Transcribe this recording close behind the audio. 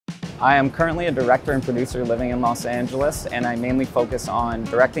I am currently a director and producer living in Los Angeles, and I mainly focus on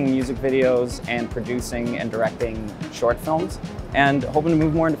directing music videos and producing and directing short films, and hoping to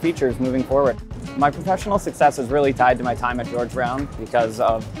move more into features moving forward. My professional success is really tied to my time at George Brown because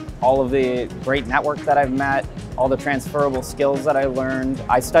of all of the great network that I've met, all the transferable skills that I learned.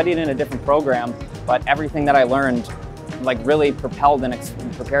 I studied in a different program, but everything that I learned really propelled and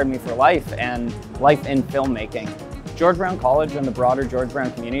prepared me for life and life in filmmaking. George Brown College and the broader George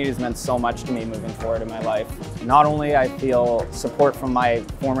Brown community has meant so much to me moving forward in my life. Not only I feel support from my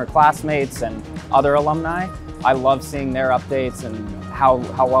former classmates and other alumni, I love seeing their updates and how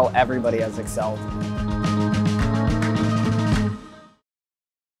well everybody has excelled.